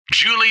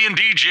Julie and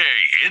DJ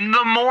in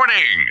the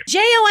morning.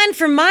 JON,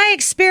 from my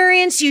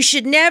experience, you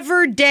should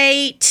never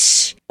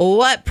date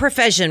what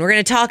profession? We're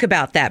going to talk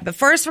about that. But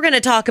first, we're going to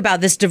talk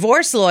about this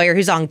divorce lawyer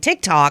who's on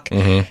TikTok.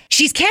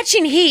 She's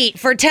catching heat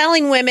for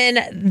telling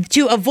women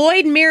to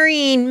avoid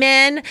marrying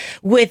men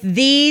with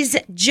these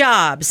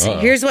jobs.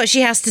 Here's what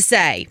she has to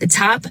say. The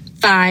top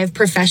 5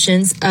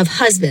 professions of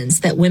husbands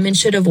that women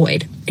should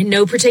avoid, in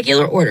no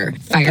particular order: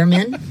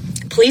 fireman,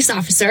 police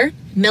officer,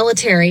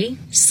 military,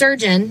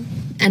 surgeon,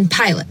 and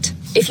pilot.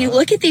 If you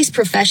look at these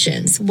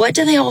professions, what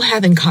do they all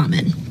have in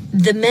common?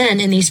 The men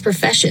in these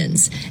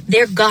professions,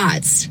 they're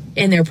gods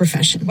in their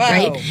profession,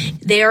 right?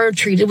 They are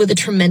treated with a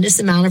tremendous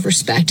amount of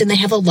respect, and they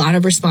have a lot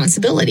of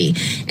responsibility,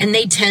 and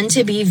they tend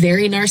to be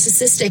very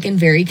narcissistic and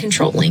very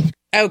controlling.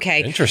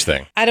 Okay.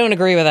 Interesting. I don't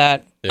agree with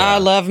that. Yeah. I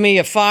love me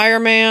a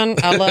fireman.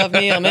 I love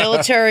me a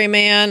military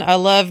man. I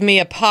love me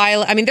a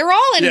pilot. I mean, they're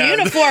all in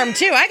uniform,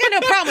 too. I got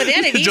no problem with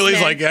any of these Julie's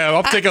men. like, yeah,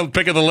 I'll take a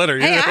pick of the litter.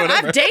 Hey,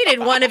 I've dated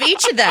one of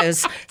each of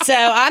those, so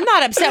I'm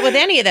not upset with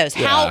any of those.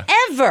 Yeah.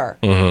 However,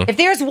 if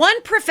there's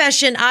one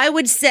profession I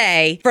would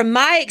say, from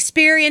my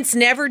experience,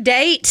 never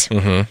date,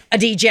 a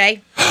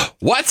DJ.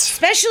 What?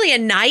 Especially a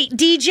night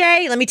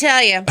DJ, let me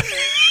tell you.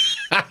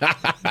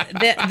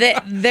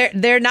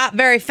 They're not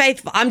very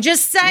faithful. I'm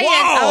just saying.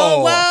 Whoa.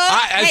 Oh,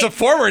 whoa. As a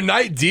former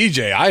night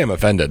DJ, I am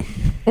offended.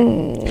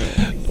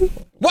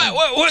 What?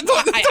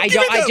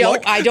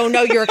 I don't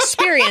know your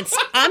experience.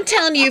 I'm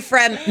telling you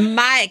from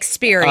my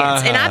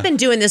experience, and I've been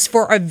doing this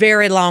for a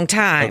very long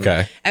time.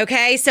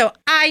 Okay, so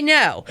I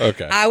know.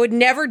 I would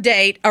never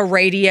date a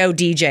radio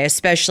DJ,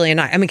 especially at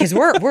night. I mean, because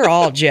we're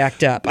all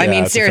jacked up. I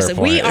mean, seriously,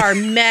 we are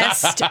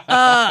messed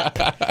up.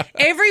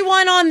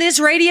 Everyone on this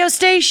radio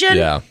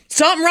station,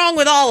 something wrong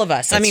with all of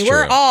us. That's I mean, true.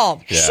 we're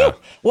all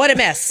what a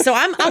mess. So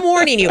I'm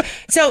warning you.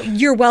 So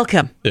you're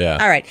welcome. Yeah.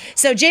 All right.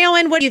 So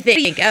JON, what do you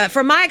think?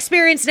 From my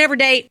experience, never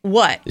date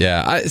what?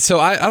 Yeah. I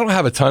don't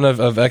have a ton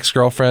of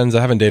ex-girlfriends.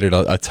 I haven't dated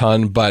a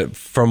ton, but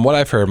from what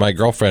I've heard, my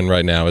girlfriend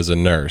right now is a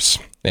nurse,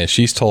 and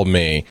she's told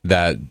me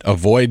that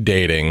avoid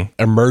dating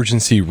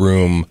emergency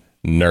room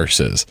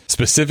nurses,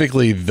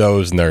 specifically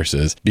those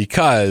nurses,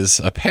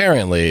 because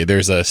apparently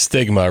there's a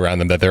stigma around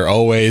them that they're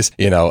always,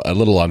 a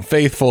little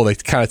unfaithful. They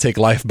kind of take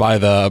life by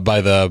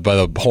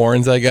the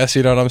horns, I guess.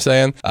 You know what I'm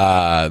saying?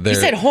 You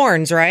said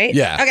horns, right?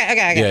 Yeah.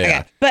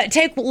 Okay. But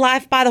take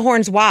life by the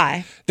horns.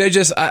 Why? They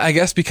just, I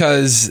guess,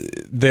 because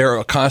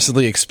they're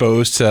constantly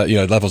exposed to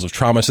levels of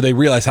trauma, so they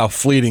realize how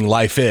fleeting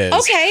life is.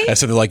 Okay. And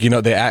so they're like,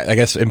 they act, I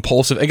guess,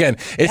 impulsive. Again,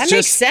 that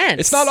makes sense.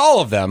 It's not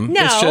all of them.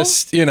 No. It's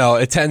just,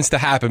 it tends to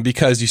happen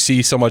because you see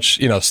so much,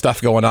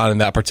 stuff going on in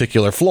that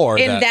particular floor.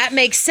 And that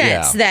makes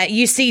sense that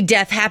you see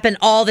death happen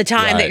all the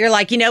time, that you're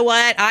like, you know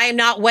what? I am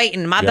not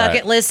waiting. My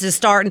bucket list is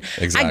starting.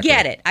 Exactly. I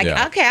get it.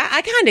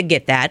 I kind of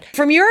get that.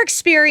 From your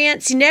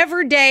experience,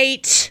 never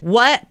date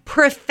what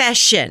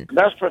profession?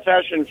 Best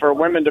profession for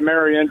women to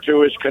marry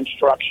into is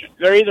construction.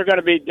 They're either going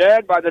to be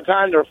dead by the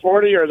time they're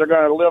 40 or they're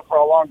going to live for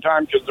a long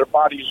time because their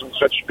body's in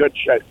such good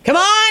shape. Come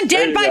on,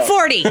 dead by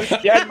 40.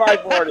 Dead by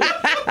 40.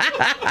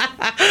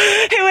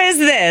 Who is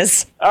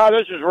this?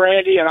 This is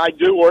Randy, and I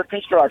do work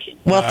construction.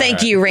 Well,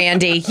 thank you,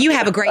 Randy. You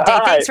have a great day.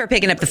 Thanks for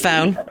picking up the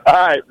phone. All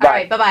right, bye. All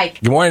right, bye-bye.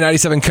 Good morning,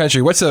 97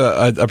 Country. What's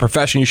a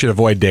profession you should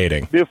avoid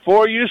dating?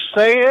 Before you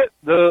say it,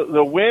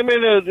 the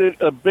women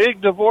of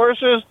big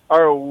divorces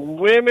are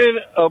women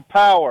of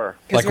power.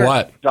 Like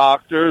what?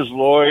 Doctors,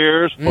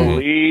 lawyers,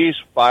 police,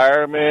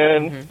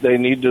 firemen. They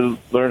need to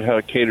learn how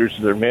to cater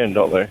to their men,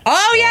 don't they?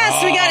 Oh,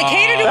 yes, we got to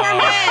cater to our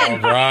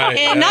men. Right.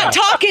 And not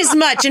talk as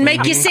much and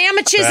make you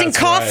sandwiches and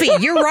coffee.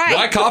 Right. You're right.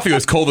 My coffee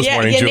was cold this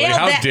morning, you Julie. nailed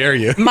How that. dare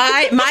you?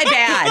 My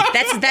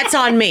bad. That's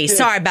on me.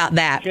 Sorry about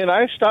that. Can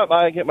I stop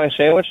by and get my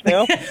sandwich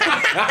now?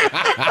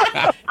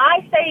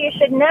 I say you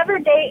should never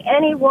date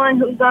anyone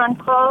who's on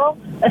call,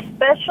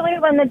 especially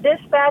when the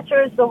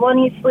dispatcher is the one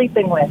he's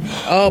sleeping with.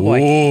 Oh,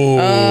 boy. Ooh.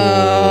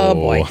 Oh,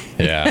 boy.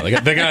 Yeah,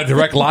 they got a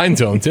direct line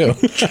to him, too.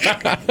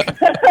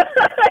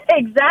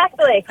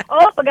 Exactly.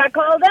 Oh, I got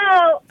called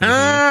out.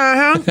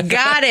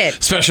 Got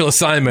it. Special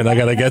assignment I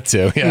got to get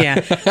to. Yeah.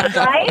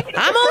 Right?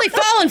 I'm only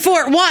falling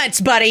for it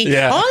once, buddy.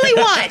 Yeah. Only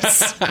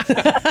once.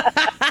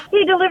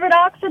 He delivered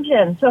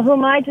oxygen. So who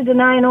am I to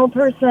deny an old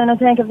person a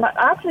tank of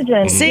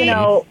oxygen? See,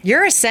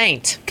 you're a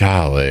saint.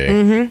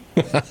 Golly.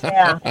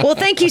 Yeah. Well,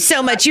 thank you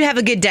so much. You have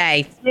a good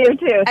day. You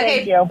too.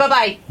 Thank you.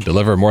 Bye-bye.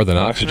 Deliver more than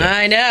oxygen.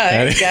 I know.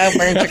 There you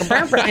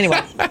go.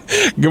 Anyway.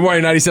 Good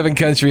morning, 97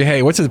 Country.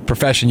 Hey, what's a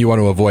profession you want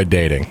to avoid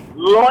dating?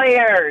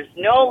 Lawyers.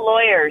 No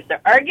lawyers.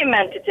 They're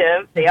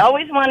argumentative. They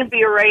always want to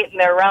be right, and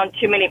they're around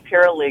too many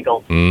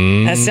paralegals.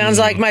 That sounds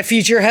like my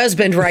future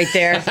husband right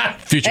there.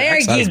 Future there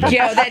ex-husband. you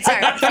go. That's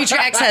our future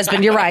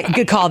ex-husband. You're right.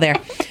 Good call there.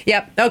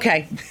 Yep.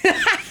 Okay.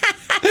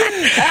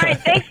 All right.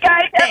 Thanks,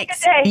 guys. Have a good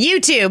day. You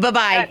too.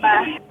 Bye-bye.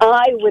 Bye.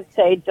 I would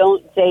say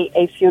don't date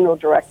a funeral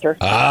director.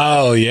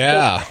 Oh,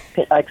 yeah.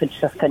 I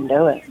just couldn't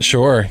do it.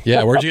 Sure.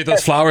 Yeah. Where'd you get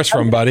those flowers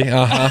from, buddy?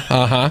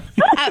 I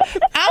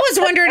was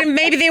wondering if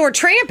maybe they were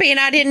trampy and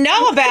I didn't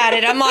know about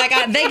it. I'm like,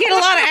 they get a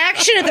lot of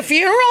action at the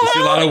funeral home?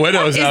 See a lot of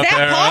widows out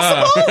there. Is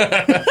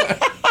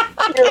that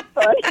possible?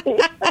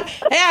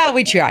 Yeah,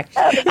 we try.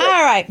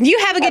 All right. You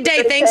have a good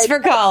day. Thanks for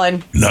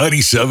calling.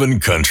 97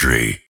 Country.